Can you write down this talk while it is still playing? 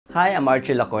Hi, I'm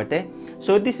Archie Lacorte.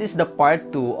 So this is the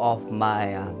part 2 of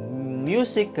my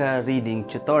music reading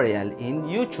tutorial in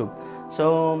YouTube.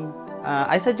 So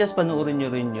I suggest panoorin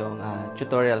nyo rin yung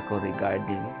tutorial ko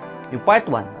regarding yung part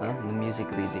 1 ng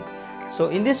music reading. So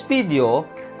in this video,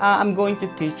 I'm going to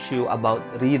teach you about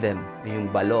rhythm, yung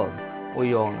balor o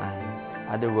yung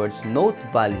other words, note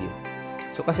value.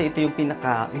 So kasi ito yung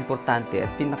pinaka-importante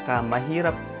at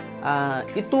pinaka-mahirap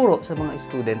ituro sa mga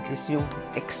student is yung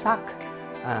exact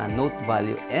note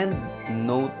value and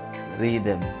note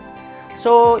rhythm.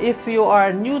 So if you are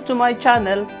new to my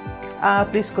channel,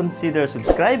 please consider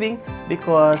subscribing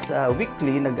because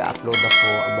weekly nag-upload ako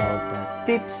about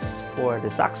tips for the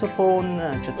saxophone,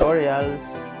 tutorials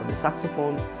for the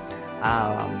saxophone,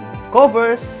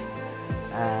 covers,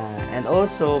 and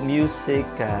also music,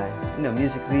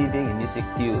 music reading and music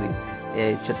theory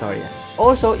tutorial.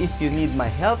 Also, if you need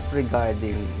my help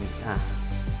regarding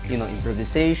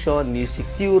improvisation, music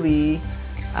theory,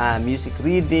 music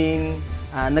reading,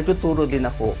 nagtuturo din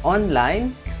ako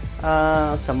online,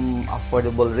 some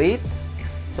affordable rate,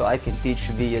 so I can teach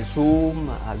via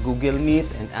Zoom, Google Meet,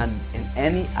 and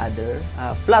any other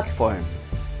platform.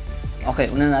 Okay,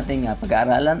 una nating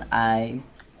pag-aaralan ay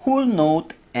whole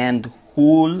note and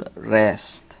whole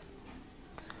rest.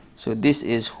 So this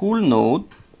is whole note.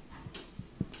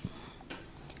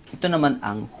 Ito naman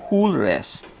ang whole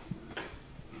rest.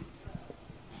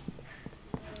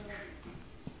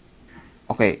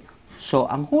 Okay, so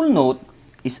ang whole note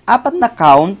is apat na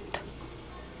count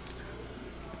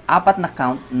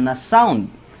na sound.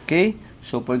 Okay,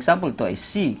 so for example, ito ay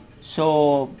C.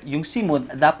 So, yung C mo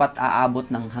dapat aabot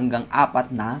ng hanggang apat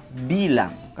na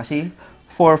bilang. Kasi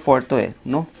 4-4 to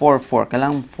no? 4-4.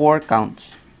 Kailangan 4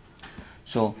 counts.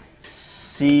 So,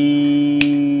 C,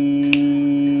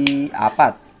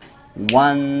 apat.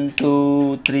 1,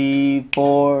 2, 3,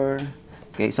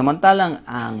 4. Okay, samantalang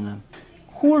ang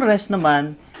whole rest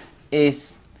naman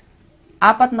is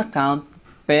apat na count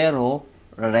pero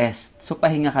rest. So,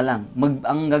 pahinga ka lang.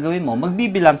 Ang gagawin mo,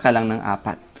 magbibilang ka lang ng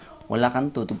apat. Wala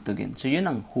kang tutugtugin. So, yun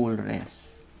ang whole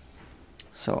rest.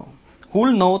 So,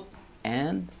 whole note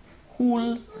and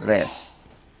whole rest.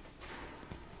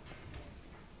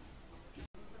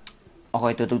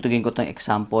 Okay, tutugtugin ko itong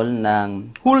example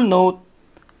ng whole note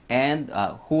and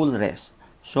whole rest.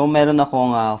 So, meron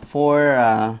akong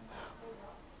 4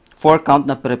 count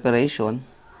na preparation.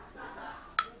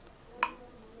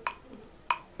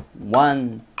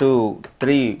 1, 2,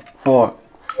 3, 4.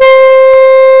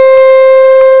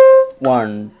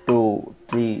 1, 2,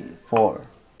 3, 4.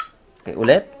 Okay,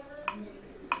 ulit.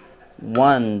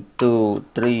 1, 2,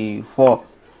 3, 4.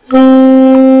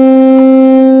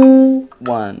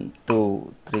 1, 2,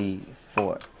 3,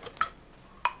 4.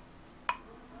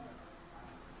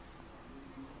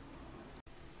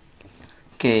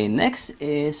 Okay, next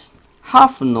is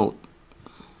half note.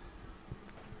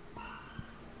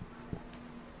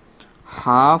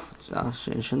 Half,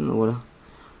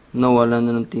 nawala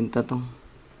na ng tinta to.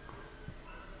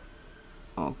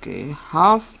 Okay,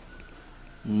 half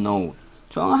note.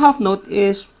 So, ang half note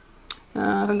is,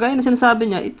 kagaya na sinasabi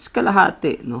niya, it's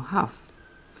kalahati, no? Half.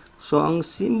 So, ang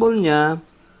symbol niya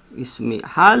is may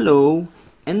hollow,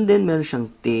 and then meron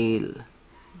siyang tail.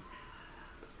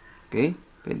 Okay?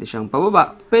 Pwede siyang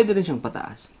pababa, pwede rin siyang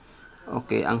pataas.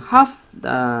 Okay, ang half,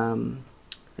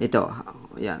 ito,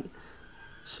 yan.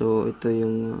 So, ito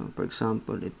yung, for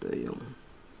example, ito yung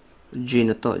G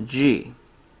na to, G.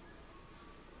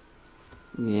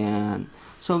 Yan.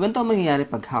 So, ganito ang mangyayari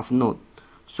pag half note.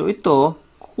 So, ito,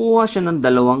 kukuha siya ng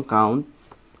dalawang count,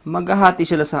 maghahati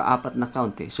sila sa apat na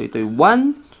count eh. So, ito yung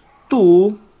 1,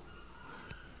 2,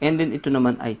 and then ito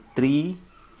naman ay 3,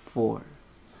 4.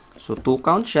 So, 2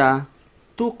 count siya,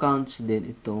 2 counts din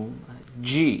itong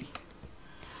G.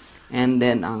 And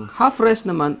then, ang half rest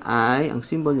naman ay, ang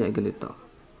symbol niya ay ganito.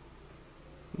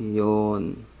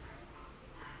 Yun.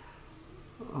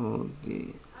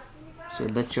 Okay. So,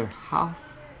 that's your half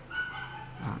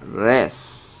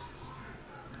rest.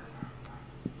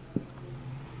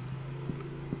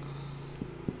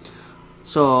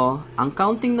 So, ang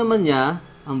counting naman niya,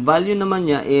 ang value naman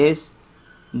niya is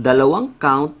dalawang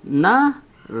count na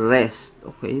rest.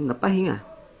 Okay,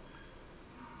 napahinga.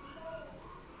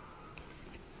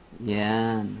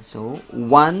 Yan. So, 1,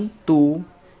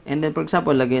 2, and then for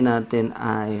example, lagay natin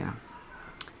ay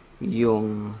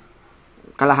yung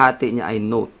kalahati niya ay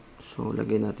note. So,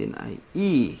 lagay natin ay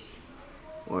E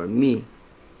or Mi.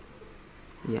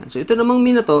 Yan. So, ito namang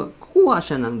Mi na to, kukuha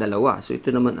siya ng dalawa. So, ito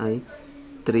naman ay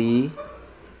 3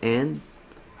 and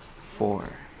 4.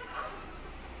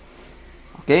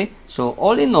 Okay? So,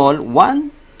 all in all, 1,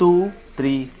 2,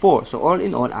 3, 4. So, all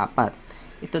in all, 4.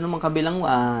 ito naman kabilang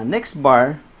next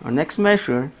bar or next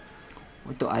measure,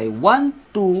 ito ay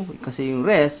 1, 2 kasi yung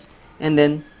rest, and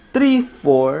then 3,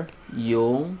 4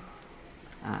 yung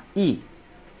E.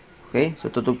 Okay? So,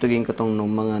 tutugtugin ko tong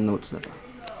mga notes na to.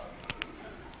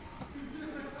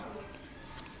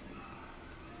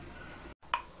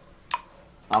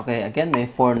 Okay, again, may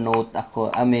 4 note ako,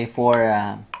 may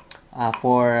 4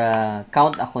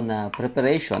 count ako na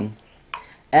preparation.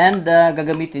 And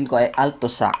gagamitin ko ay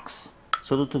alto sax.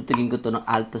 So, tutugtugin ko to ng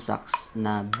alto sax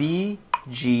na B,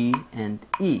 G, and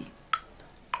E.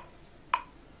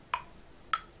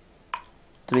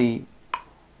 3,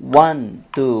 1,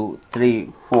 2,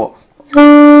 3, 4.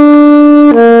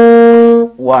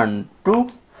 1,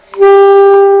 2.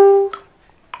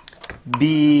 B,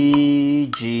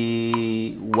 G,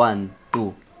 1,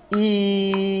 2,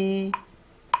 E.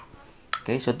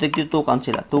 Okay, so 2 counts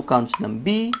sila. 2 counts ng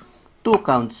B, 2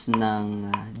 counts ng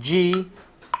G,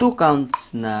 2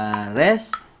 counts na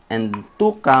rest, and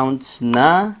 2 counts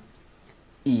na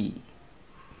E.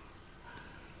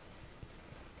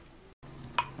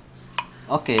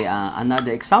 Okay,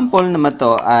 another example naman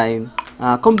to ay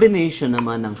combination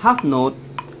naman ng half note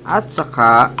at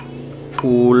saka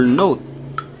whole note.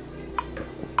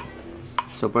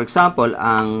 So, for example,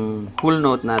 ang whole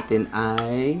note natin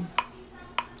ay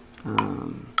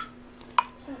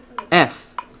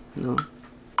F, no?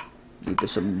 Dito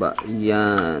sa baba,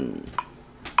 yan.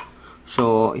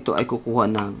 So, ito ay kukuha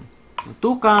ng 2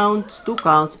 counts, 2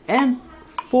 counts, and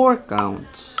 4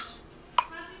 counts.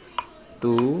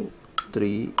 2,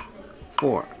 3,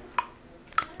 4.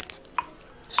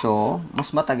 So,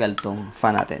 mas matagal tong fa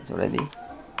natin. So, ready?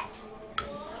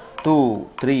 2,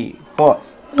 3, 4.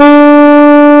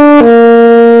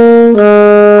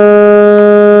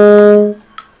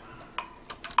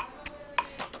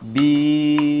 B,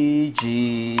 G,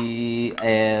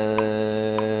 L.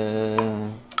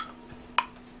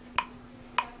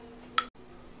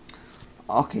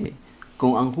 Okay.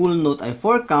 Kung ang whole note ay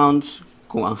 4 counts,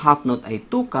 kung ang half note ay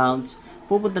 2 counts,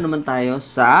 pupunta naman tayo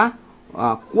sa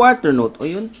quarter note. O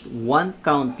yun, 1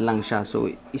 count lang siya. So,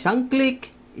 isang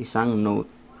click, isang note.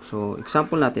 So,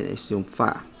 example natin is yung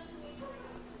fa.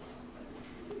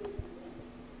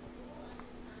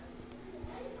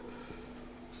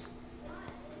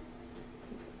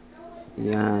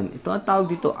 Yan. Ito ang tawag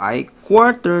dito ay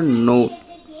quarter note.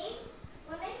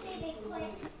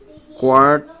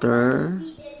 Quarter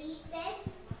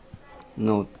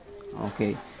note.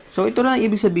 Okay. So, ito na ang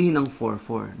ibig sabihin ng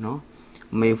 4-4, no?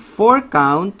 May 4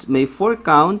 counts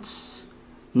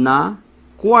na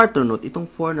quarter note. Itong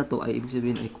 4 na to ay ibig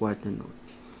sabihin ay quarter note.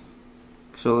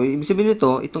 So, ibig sabihin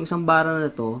nito, itong isang bara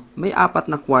na to, may 4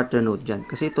 na quarter note dyan.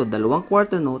 Kasi ito, 2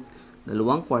 quarter note, 2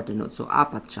 quarter note. So,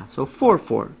 4 siya. So,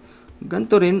 4-4.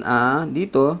 Ganito rin,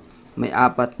 dito, may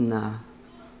 4 na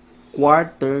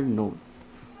quarter note.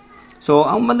 So,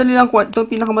 ang madali lang, ito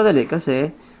pinakamadali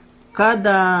kasi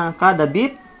kada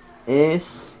beat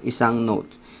is isang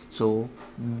note. So,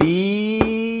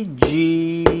 B,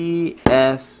 G,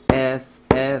 F, F,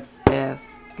 F, F.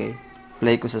 Okay.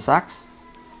 Play ko sa sax.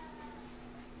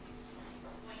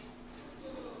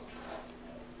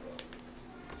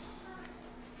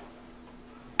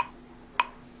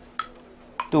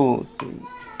 Two, three.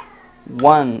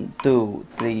 1, 2,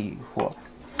 3, 4.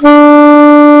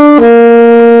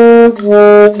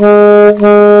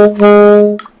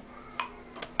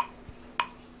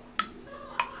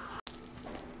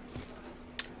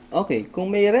 Okay,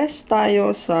 kung may rest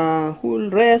tayo sa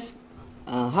whole rest,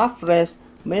 half rest,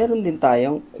 mayroon din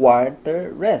tayong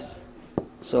quarter rest.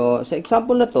 So, sa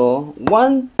example na to,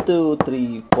 1, 2,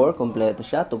 3, 4, kompleto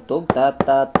siya. Tugtog, tat,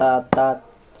 tat, tat, tat,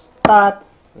 tat,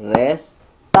 rest,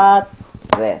 tat,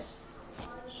 rest.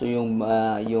 So, yung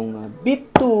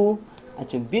beat 2 at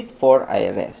yung beat 4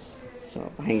 ay rest. So,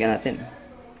 pakinggan natin.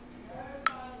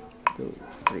 2,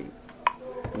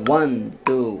 3. 1,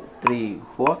 2, 3,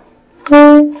 4.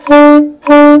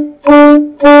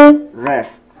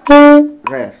 Rest.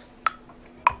 Rest.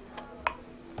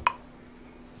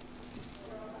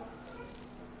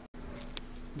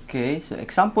 Okay, so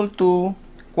example 2,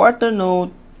 quarter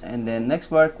note, and then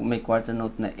next bar may quarter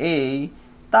note na A,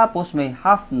 tapos may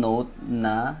half note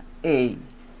na A.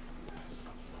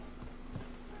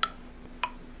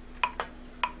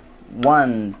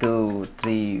 1, 2,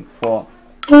 3, 4.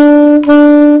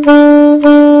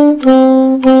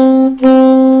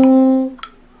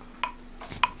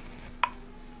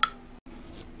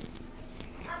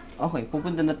 Okay,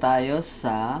 pupunta na tayo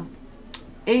sa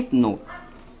 8th note.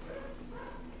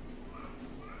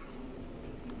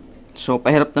 So,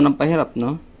 pahirap na ng pahirap,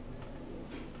 no?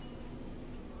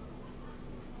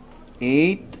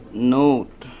 8th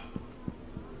note.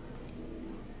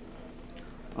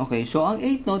 Okay, so ang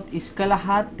eighth note is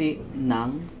kalahati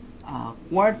ng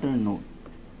quarter note.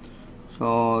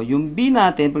 So, yung B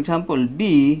natin, for example, B,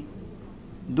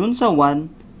 dun sa 1,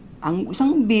 ang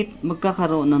isang beat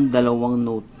magkakaroon ng dalawang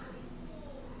note.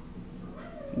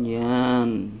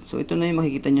 Yan. So, ito na yung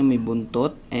makikita nyo may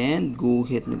buntot and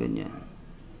guhit na ganyan.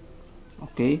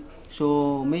 Okay?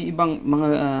 So, may ibang mga,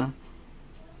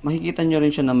 makikita nyo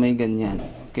rin siya na may ganyan.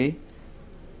 Okay?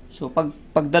 So,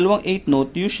 pag dalawang 8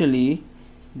 note, usually,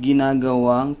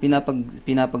 ginagawang,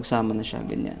 pinapagsama na siya,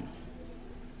 ganyan.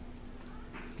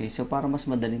 Okay, so para mas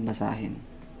madaling basahin.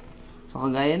 So,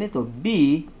 kagaya nito,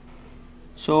 B,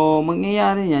 so,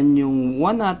 mangyayari yan, yung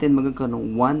 1 natin magkakaroon ng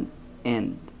 1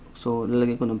 end. So,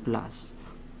 lalagay ko ng plus.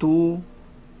 2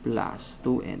 plus,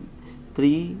 2 end.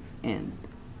 3 end.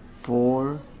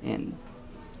 4 end.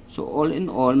 So, all in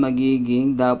all,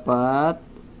 magiging dapat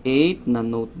 8 na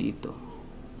note dito.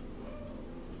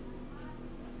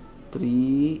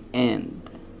 3 end.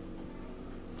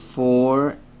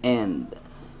 4 end.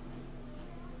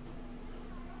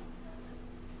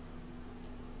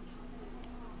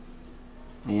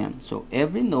 Ayan. So,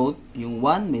 every note, yung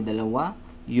 1 may dalawa,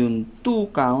 yung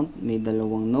 2 count may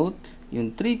dalawang note,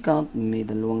 yung 3 count may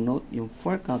dalawang note, yung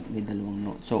 4 count may dalawang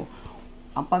note. So,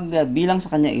 ang pagbilang sa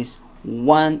kanya is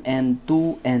 1 and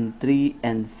 2 and 3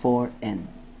 and 4 and.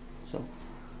 So,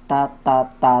 ta ta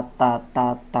ta ta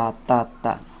ta ta ta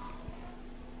ta.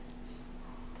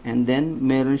 And then,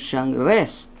 meron siyang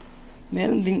rest.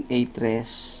 Meron ding 8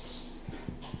 rest.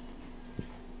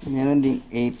 Meron ding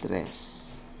 8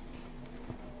 rest.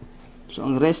 So,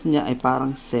 ang rest niya ay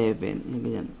parang 7. Yan,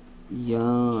 ganyan.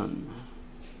 Yan.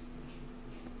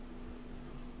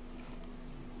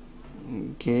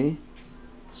 Okay.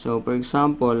 So, for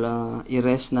example,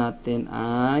 i-rest natin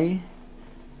ay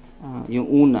yung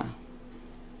una.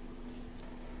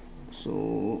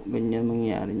 So, ganyan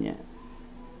mangyayari niya.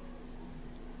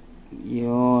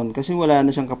 Yun. Kasi wala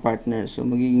na siyang kapartner. So,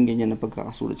 magiging ganyan ang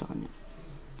pagkakasulat sa kanya.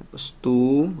 Tapos,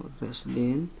 2. Rest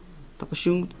din. Tapos,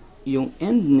 yung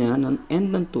end niya, end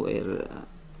ng 2 ay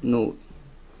note.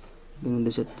 Ganun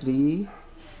din sa 3.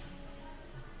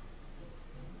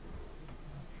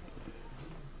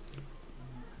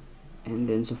 And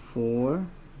then sa 4.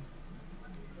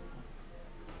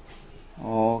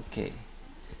 Okay.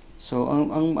 So,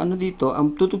 ang ano dito,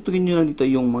 ang tutugtugin nyo lang dito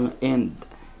yung mga end.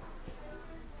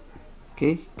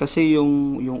 Okay? Kasi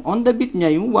yung on the beat niya,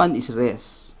 yung 1 is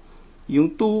rest.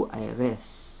 Yung 2 ay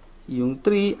rest. Yung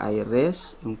 3 ay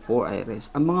rest. Yung 4 ay rest.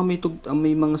 Ang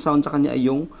may mga sound sa kanya ay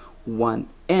yung 1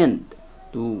 end,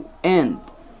 2 end,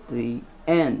 3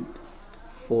 end,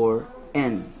 4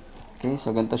 end. Okay?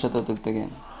 So, ganito siya tutugtugin.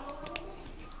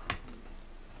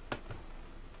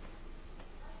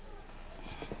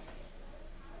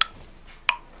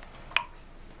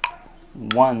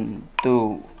 1,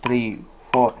 2, 3,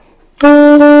 4.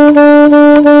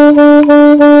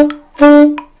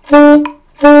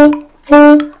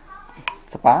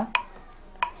 Isa pa?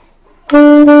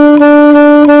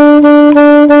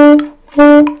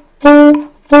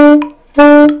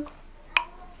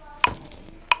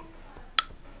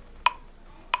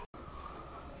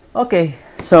 Okay,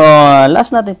 so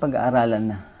last natin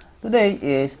pag-aaralan na today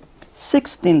is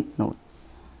 16th note.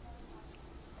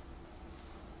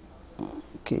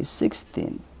 Okay,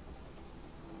 16.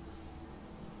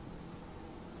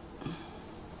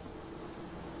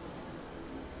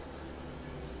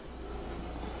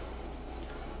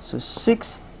 So,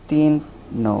 16th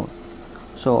note.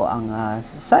 So, ang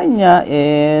sign niya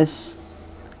is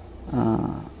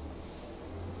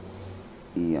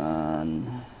yan.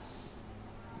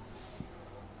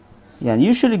 Yan.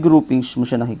 Usually, groupings mo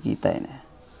siya nakikita.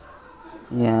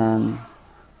 Yan.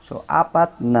 So,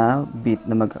 4 na beat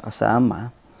na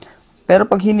magkakasama. Pero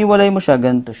pag hiniwalay mo siya,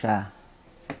 ganito siya.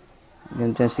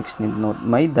 Ganito yung 16th note.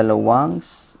 May dalawang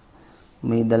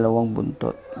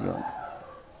buntot. Yun.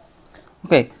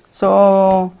 Okay. So,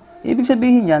 ibig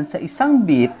sabihin yan, sa isang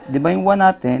beat, di ba yung 1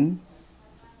 natin,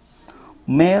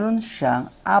 meron siyang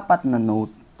 4 na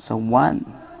note sa 1.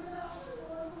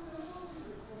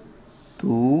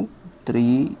 2,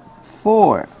 3,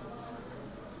 4.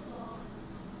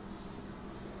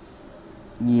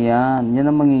 Yan. Yan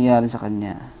ang mangyayari sa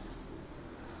kanya.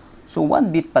 So,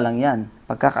 1 beat pa lang yan.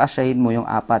 Pagkakasyahin mo yung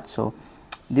 4. So,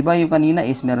 di ba yung kanina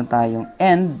is meron tayong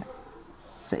end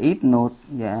sa 8 note.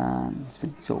 Yan.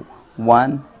 So,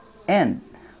 1 end.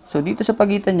 So, dito sa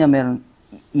pagitan niya, meron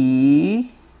E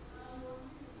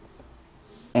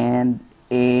and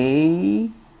A.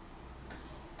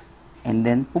 And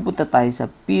then, pupunta tayo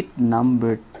sa beat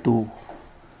number 2.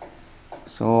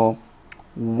 So,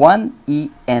 1 E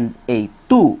and A.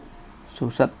 2. So,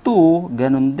 sa 2,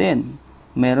 ganun din.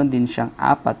 meron din siyang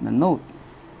 4 na note.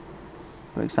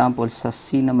 For example, sa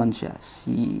C naman siya.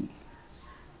 C,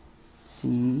 C,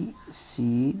 C,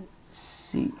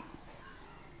 C.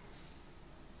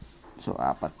 So,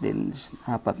 4 din.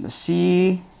 4 na C.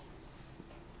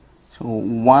 So,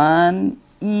 1,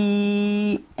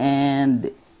 E,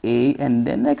 and A. And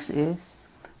then, next is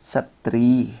sa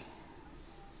 3.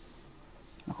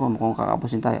 Ako, mukhang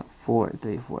kakapusin tayo. 4,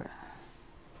 3, 4.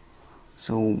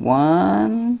 So,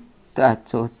 1,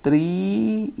 so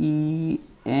 3, E,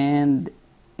 and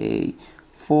A.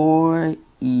 4,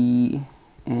 E,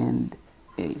 and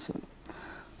A. So,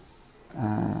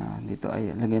 dito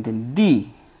ay lagyan natin D.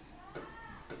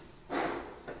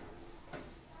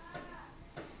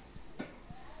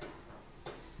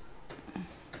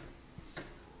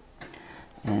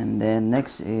 And then,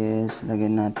 next is,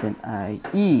 lagyan natin ay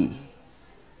E.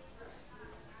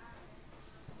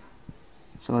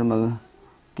 Sorry,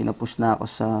 kinapos na ako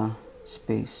sa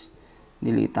space.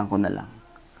 Nilitan ko na lang.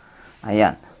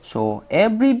 Ayan. So,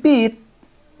 every beat,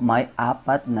 may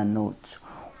 4 na notes.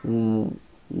 1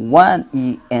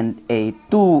 E and A,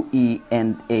 2 E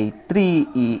and A, 3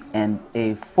 E and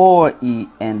A, 4 E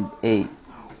and A.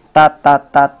 Ta ta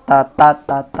ta ta ta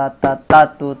ta ta ta ta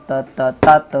to ta ta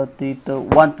ta ta tito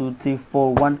 1 2 3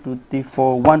 4 1 2 3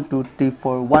 4 1 2 3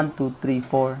 4 1 2 3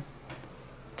 4.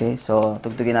 Okay, so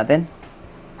tugtugin natin.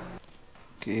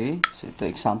 Okay, so ito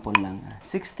example ng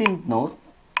 16th note.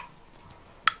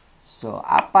 So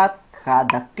 4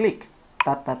 kada click.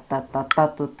 Ta ta ta ta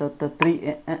ta to ta ta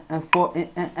 3 and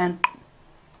 4 and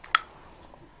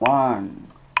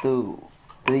 1 2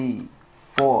 3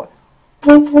 4.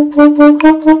 1 2 3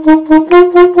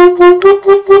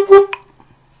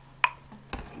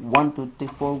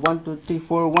 4 1 2 3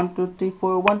 4 1 2 3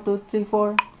 4 1 2 3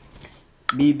 4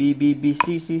 B B B B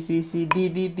C C C C D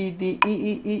D D D E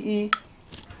E E E.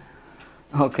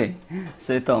 Okay.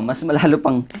 So ito, mas malalo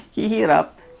pang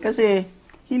hihirap kasi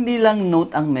hindi lang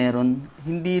note ang meron,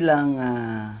 hindi lang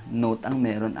note ang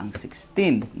meron ang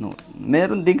 16th note.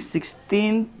 Meron ding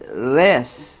 16th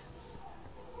rest.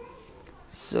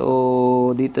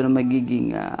 So, dito na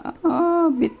magiging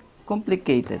bit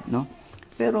complicated, no?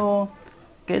 Pero,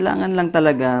 kailangan lang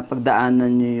talaga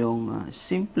pagdaanan nyo yung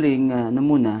simpleng na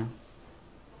muna.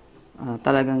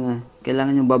 Talagang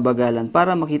kailangan nyo babagalan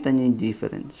para makita nyo yung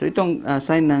difference. So, itong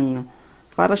sign ng,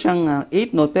 para siyang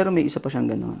 8 note, pero may isa pa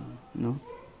siyang ganon, no?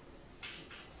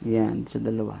 Yan, sa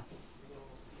dalawa.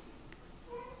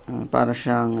 Para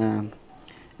siyang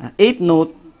 8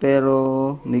 note,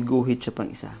 pero may guhit siya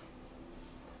pang isa.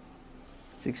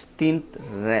 16th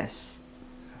rest.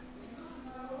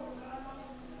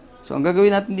 So, ang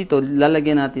gagawin natin dito,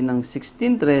 lalagyan natin ng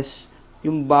 16th rest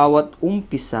yung bawat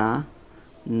umpisa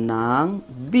ng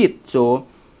beat. So,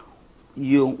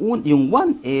 yung 1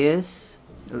 is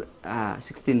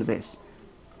 16th rest.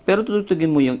 Pero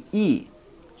tutugtugin mo yung E.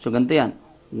 So, ganito yan.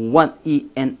 1 E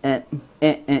and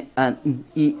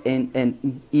E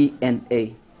and A.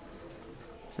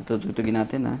 So, tutugtugin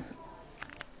natin, ha.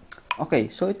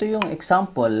 Okay, so ito yung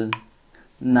example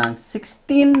ng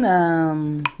 16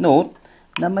 note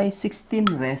na may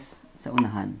 16 rest sa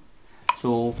unahan.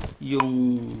 So,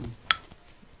 yung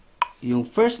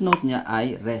first note niya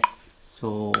ay rest.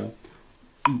 So,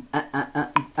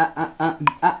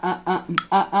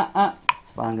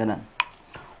 parang ganun.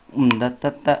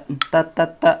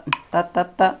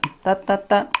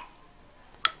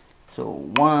 So,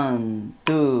 1,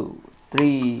 2,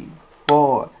 3,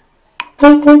 4.